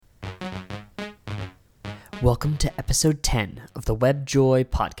Welcome to episode 10 of the WebJoy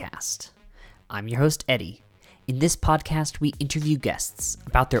podcast. I'm your host, Eddie. In this podcast, we interview guests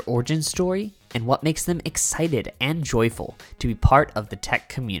about their origin story and what makes them excited and joyful to be part of the tech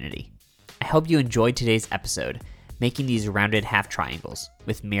community. I hope you enjoyed today's episode, making these rounded half triangles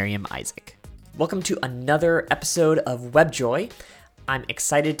with Miriam Isaac. Welcome to another episode of WebJoy. I'm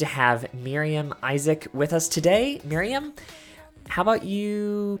excited to have Miriam Isaac with us today. Miriam, how about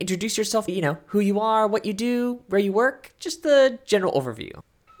you introduce yourself, who you are, what you do, where you work, just the general overview.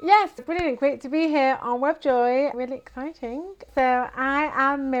 Yes, brilliant. Great to be here on WebJoy. Really exciting. So I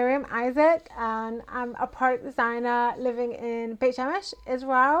am Miriam Isaac and I'm a product designer living in Beit Shemesh,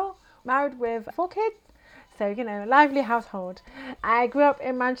 Israel, married with 4 kids. So, lively household. I grew up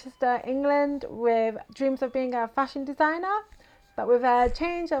in Manchester, England with dreams of being a fashion designer. But with a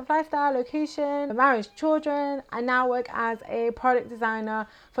change of lifestyle, location, marriage, children, I now work as a product designer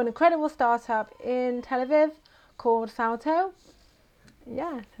for an incredible startup in Tel Aviv called Salto.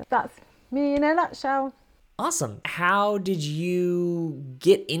 Yeah, that's me in a nutshell. Awesome. How did you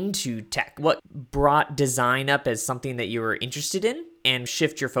get into tech? What brought design up as something that you were interested in and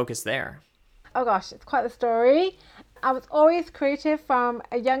shift your focus there? Oh gosh, it's quite the story. I was always creative from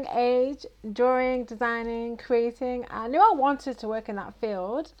a young age, drawing, designing, creating. I knew I wanted to work in that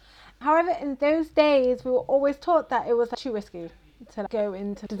field. However, in those days, we were always taught that it was too risky to go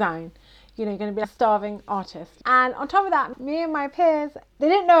into design. You're going to be a starving artist. And on top of that, me and my peers, they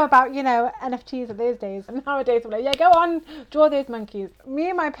didn't know about, NFTs of those days. And nowadays, we're like, yeah, go on, draw those monkeys. Me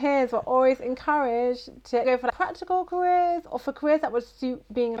and my peers were always encouraged to go for practical careers or for careers that would suit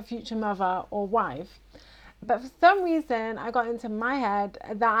being a future mother or wife. But for some reason, I got into my head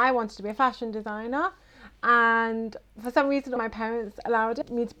that I wanted to be a fashion designer. And for some reason, my parents allowed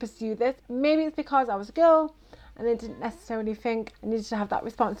me to pursue this. Maybe it's because I was a girl and they didn't necessarily think I needed to have that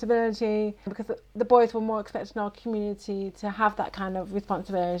responsibility because the boys were more expected in our community to have that kind of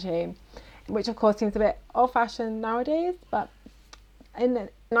responsibility, which of course seems a bit old-fashioned nowadays. But in the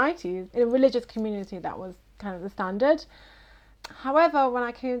 90s, in a religious community, that was kind of the standard. However, when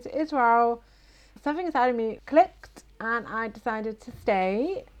I came to Israel, something inside of me clicked and I decided to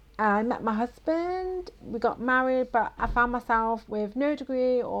stay. I met my husband, we got married, but I found myself with no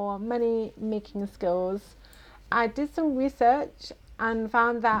degree or money making skills. I did some research and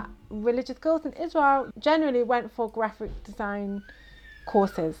found that religious girls in Israel generally went for graphic design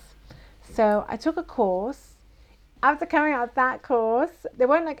courses. So I took a course. After coming out of that course, there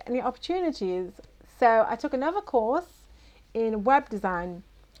weren't any opportunities. So I took another course in web design.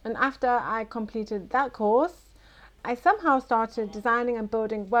 And after I completed that course, I somehow started designing and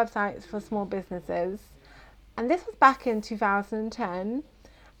building websites for small businesses. And this was back in 2010.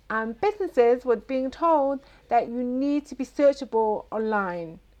 And businesses were being told that you need to be searchable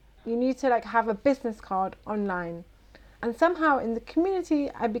online. You need to have a business card online. And somehow in the community,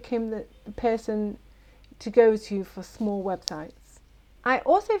 I became the person to go to for small websites. I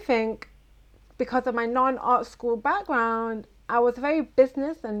also think because of my non-art school background, I was a very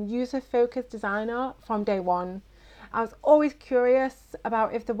business and user-focused designer from day one. I was always curious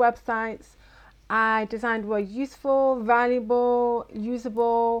about if the websites I designed were useful, valuable,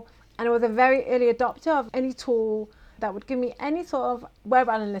 usable, and I was a very early adopter of any tool that would give me any sort of web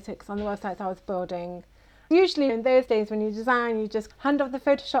analytics on the websites I was building. Usually in those days when you design, you just hand off the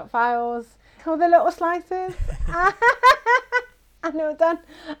Photoshop files, all the little slices, and they were done.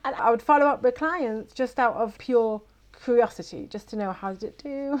 And I would follow up with clients just out of pure curiosity, just to know how did it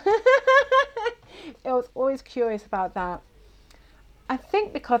do. I was always curious about that. I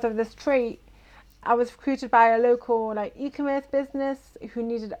think because of this trait, I was recruited by a local e-commerce business who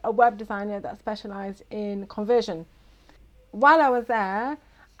needed a web designer that specialized in conversion. While I was there,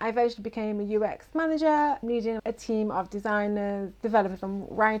 I eventually became a UX manager, leading a team of designers, developers and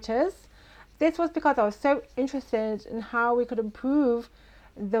writers. This was because I was so interested in how we could improve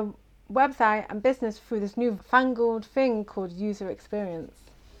the website and business through this new fangled thing called user experience.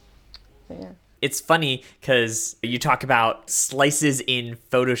 So yeah. It's funny because you talk about slices in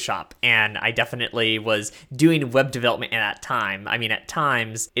Photoshop, and I definitely was doing web development at that time. I mean, at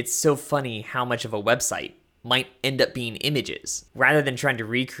times, it's so funny how much of a website might end up being images. Rather than trying to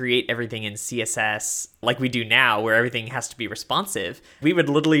recreate everything in CSS like we do now, where everything has to be responsive, we would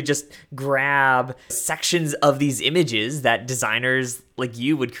literally just grab sections of these images that designers like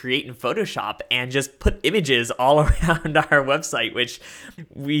you would create in Photoshop and just put images all around our website, which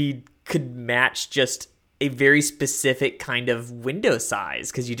we could match just a very specific kind of window size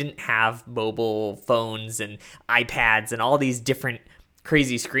because you didn't have mobile phones and iPads and all these different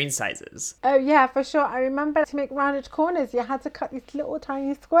crazy screen sizes. Oh yeah, for sure. I remember to make rounded corners, you had to cut these little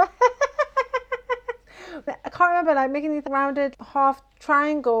tiny squares. I can't remember, like making these rounded half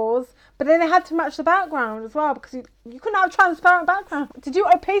triangles, but then they had to match the background as well, because you couldn't have transparent background. To do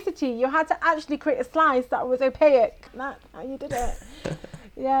opacity, you had to actually create a slice that was opaque. That's how you did it.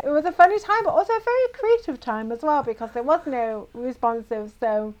 Yeah, it was a funny time, but also a very creative time as well, because there was no responsive.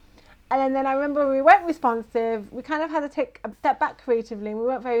 So, and then I remember when we went responsive, we kind of had to take a step back creatively, and we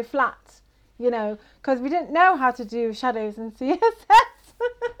weren't very flat, because we didn't know how to do shadows in CSS.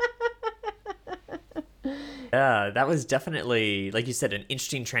 Yeah, that was definitely, like you said, an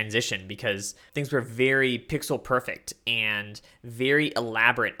interesting transition, because things were very pixel perfect and very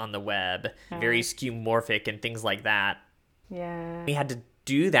elaborate on the web, very skeuomorphic and things like that. Yeah. We had to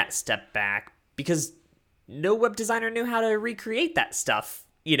do that step back because no web designer knew how to recreate that stuff,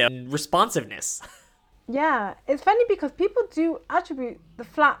 responsiveness. Yeah, it's funny because people do attribute the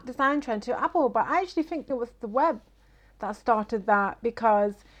flat design trend to Apple, but I actually think it was the web that started that,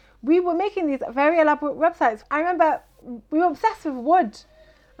 because we were making these very elaborate websites. I remember we were obsessed with wood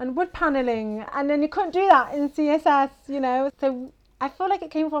and wood paneling, and then you couldn't do that in CSS, So I feel like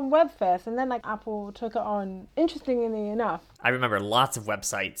it came from web first, and then like Apple took it on, interestingly enough. I remember lots of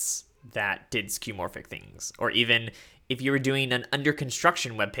websites that did skeuomorphic things, or even if you were doing an under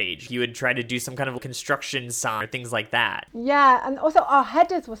construction web page, you would try to do some kind of construction sign or things like that. Yeah, and also our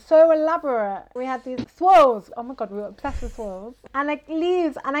headers were so elaborate. We had these swirls. Oh my god, we were obsessed with swirls. And like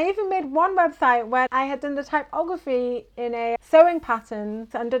leaves. And I even made one website where I had done the typography in a sewing pattern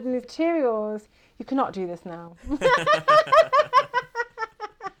under the materials. You cannot do this now.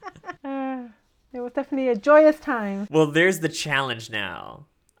 It was definitely a joyous time. Well, there's the challenge now.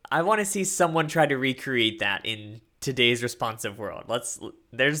 I want to see someone try to recreate that in today's responsive world.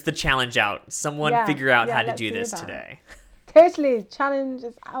 There's the challenge out. Someone figure out how to do this today. Totally, challenge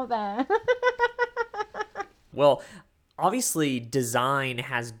is out there. Well, obviously design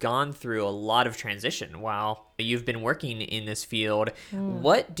has gone through a lot of transition while you've been working in this field.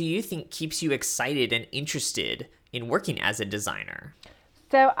 What do you think keeps you excited and interested in working as a designer?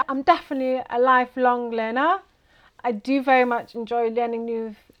 So I'm definitely a lifelong learner. I do very much enjoy learning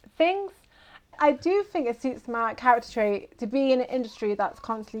new things. I do think it suits my character trait to be in an industry that's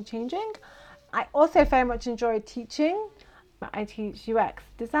constantly changing. I also very much enjoy teaching. I teach UX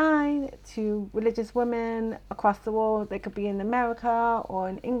design to religious women across the world. They could be in America or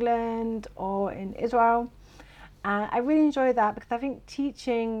in England or in Israel. And I really enjoy that because I think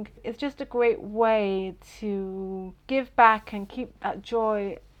teaching is just a great way to give back and keep that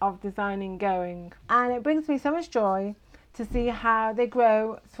joy of designing going. And it brings me so much joy to see how they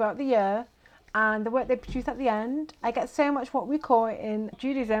grow throughout the year and the work they produce at the end. I get so much what we call in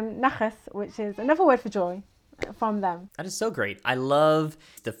Judaism, nachas, which is another word for joy, from them. That is so great. I love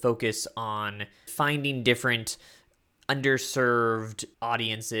the focus on finding different underserved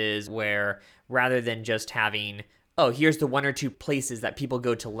audiences where rather than just having, here's the one or two places that people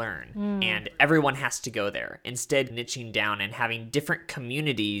go to learn and everyone has to go there. Instead, niching down and having different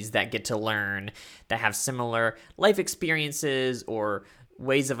communities that get to learn, that have similar life experiences or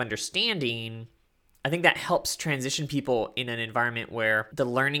ways of understanding. I think that helps transition people in an environment where the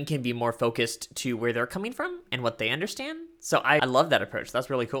learning can be more focused to where they're coming from and what they understand. So I love that approach. That's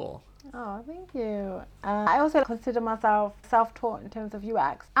really cool. Oh, thank you. I also consider myself self-taught in terms of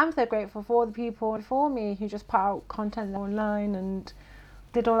UX. I'm so grateful for all the people before me who just put out content online and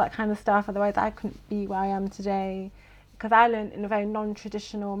did all that kind of stuff. Otherwise, I couldn't be where I am today because I learned in a very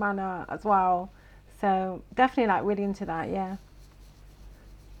non-traditional manner as well. So definitely really into that, yeah.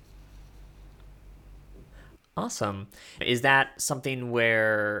 Awesome. Is that something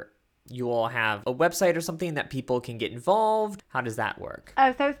where you all have a website or something that people can get involved? How does that work?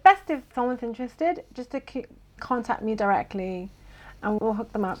 So it's best if someone's interested just to contact me directly and we'll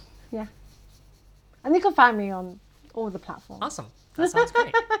hook them up. Yeah. And you can find me on all the platforms. Awesome. That sounds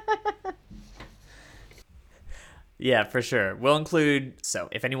great. Yeah, for sure. We'll include, so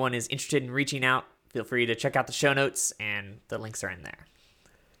if anyone is interested in reaching out, feel free to check out the show notes and the links are in there.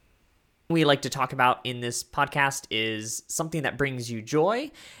 We like to talk about in this podcast is something that brings you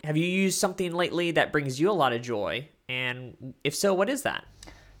joy. Have you used something lately that brings you a lot of joy? And if so, what is that?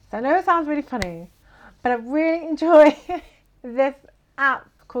 So I know it sounds really funny, but I really enjoy this app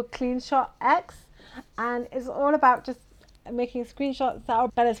called CleanShot X, and it's all about just making screenshots that are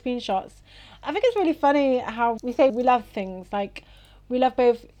better screenshots. I think it's really funny how we say we love things, like we love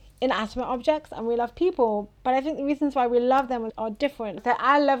both inanimate objects and we love people, but I think the reasons why we love them are different. So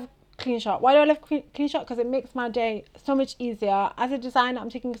I love CleanShot. Why do I love CleanShot? Because it makes my day so much easier. As a designer,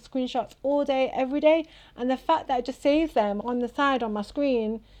 I'm taking screenshots all day, every day, and the fact that it just saves them on the side on my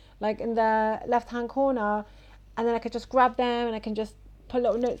screen, like in the left-hand corner, and then I could just grab them and I can just put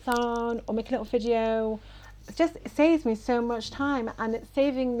little notes on or make a little video. It saves me so much time, and it's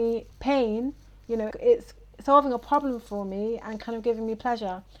saving me pain. It's solving a problem for me and kind of giving me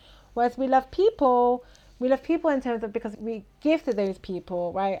pleasure. Whereas we love people in terms of because we give to those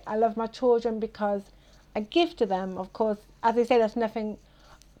people, right? I love my children because I give to them. Of course, as they say, there's nothing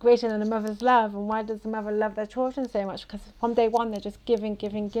greater than a mother's love. And why does the mother love their children so much? Because from day one, they're just giving,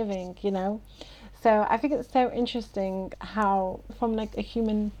 So I think it's so interesting how, from like a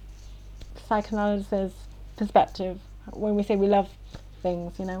human psychoanalysis perspective, when we say we love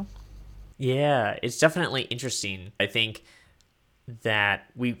things, Yeah, it's definitely interesting. I think that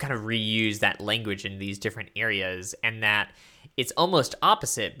we kind of reuse that language in these different areas, and that it's almost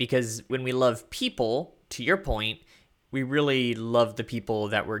opposite, because when we love people, to your point, we really love the people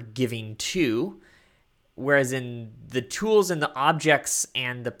that we're giving to, whereas in the tools and the objects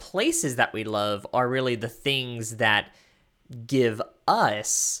and the places that we love are really the things that give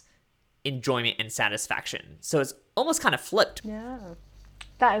us enjoyment and satisfaction. So it's almost kind of flipped. Yeah,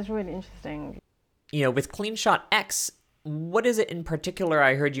 that is really interesting. With CleanShot X, what is it in particular?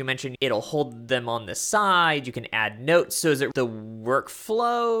 I heard you mention it'll hold them on the side. You can add notes. So is it the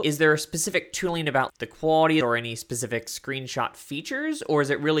workflow? Is there a specific tooling about the quality or any specific screenshot features? Or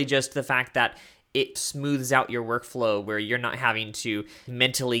is it really just the fact that it smooths out your workflow where you're not having to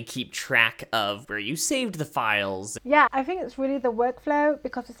mentally keep track of where you saved the files? Yeah, I think it's really the workflow,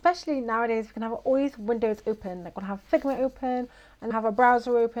 because especially nowadays we can have all these windows open. Like we'll have Figma open and have a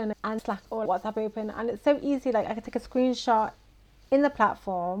browser open and Slack or WhatsApp open, and it's so easy. Like I can take a screenshot in the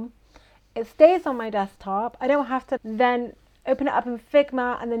platform, it stays on my desktop. I don't have to then open it up in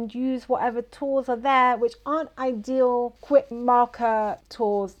Figma and then use whatever tools are there, which aren't ideal quick marker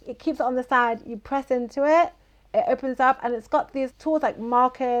tools. It keeps it on the side. You press into it, it opens up, and it's got these tools like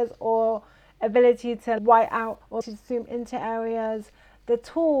markers or ability to white out or to zoom into areas. The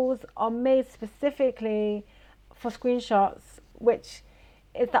tools are made specifically for screenshots, which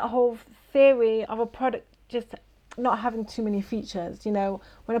is that whole theory of a product just not having too many features. When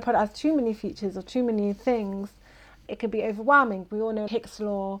a product has too many features or too many things, it can be overwhelming. We all know Hick's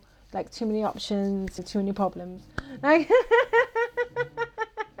law, like too many options and too many problems.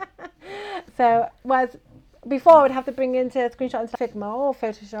 So, whereas before I would have to bring into a screenshot into Figma or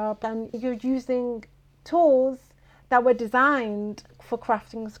Photoshop, and you're using tools that were designed for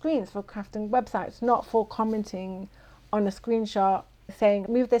crafting screens, for crafting websites, not for commenting on a screenshot saying,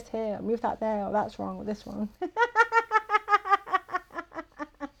 move this here, move that there, or that's wrong, or this wrong.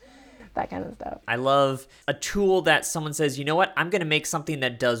 That kind of stuff. I love a tool that someone says, you know what, I'm going to make something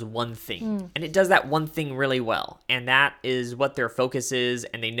that does one thing. And it does that one thing really well. And that is what their focus is.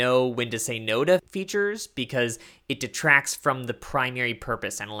 And they know when to say no to features because it detracts from the primary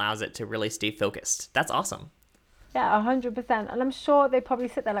purpose and allows it to really stay focused. That's awesome. Yeah, 100%. And I'm sure they probably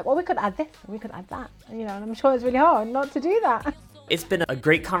sit there like, well, we could add this, we could add that. And I'm sure it's really hard not to do that. It's been a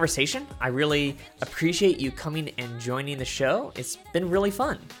great conversation. I really appreciate you coming and joining the show. It's been really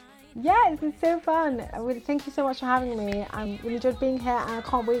fun. Yeah, it's been so fun. I really thank you so much for having me. I really enjoyed being here, and I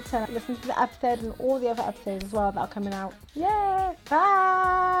can't wait to listen to the episode and all the other episodes as well that are coming out. Yeah,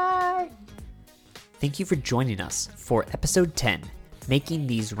 bye! Thank you for joining us for episode 10, Making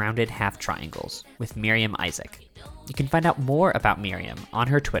These Rounded Half Triangles with Miriam Isaac. You can find out more about Miriam on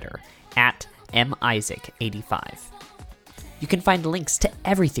her Twitter at misaac85. You can find links to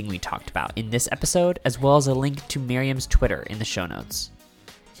everything we talked about in this episode, as well as a link to Miriam's Twitter in the show notes.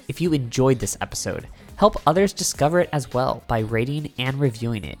 If you enjoyed this episode, help others discover it as well by rating and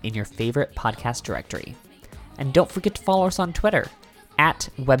reviewing it in your favorite podcast directory. And don't forget to follow us on Twitter at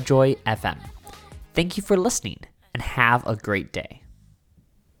WebJoyFM. Thank you for listening, and have a great day.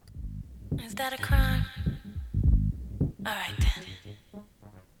 Is that a crime? All right then.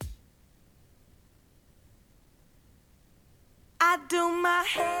 I do my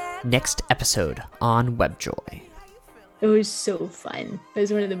hair. Next episode on WebJoy. It was so fun. It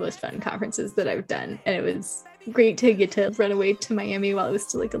was one of the most fun conferences that I've done. And it was great to get to run away to Miami while it was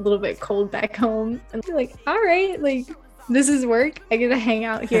still like a little bit cold back home. And be like, all right, like this is work. I get to hang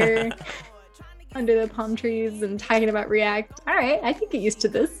out here under the palm trees and talking about React. All right, I can get used to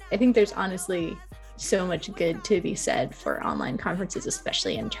this. I think there's honestly so much good to be said for online conferences,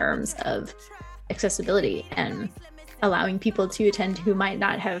 especially in terms of accessibility and allowing people to attend who might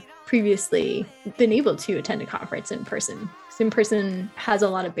not have previously been able to attend a conference in person. Because in person has a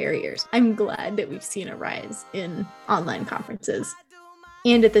lot of barriers. I'm glad that we've seen a rise in online conferences.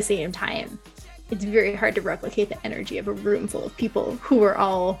 And at the same time, it's very hard to replicate the energy of a room full of people who are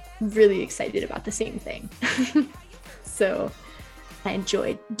all really excited about the same thing. So I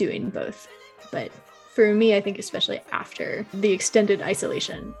enjoyed doing both. But for me, I think especially after the extended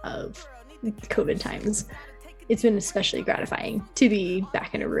isolation of COVID times, it's been especially gratifying to be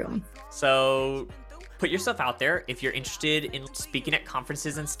back in a room. So put yourself out there. If you're interested in speaking at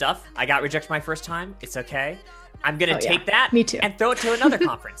conferences and stuff, I got rejected my first time. It's okay. I'm going to take that Me too. and throw it to another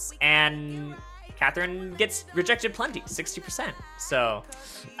conference. And Catherine gets rejected plenty, 60%. So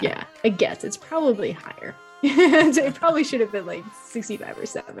yeah, I guess it's probably higher. It probably should have been like 65 or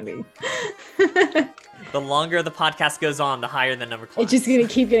 70. The longer the podcast goes on, the higher the number climbs. It's just going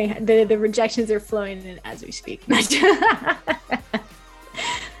to keep getting, the rejections are flowing in as we speak.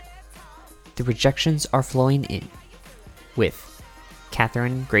 The rejections are flowing in with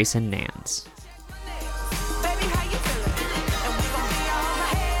Catherine Grayson Nans.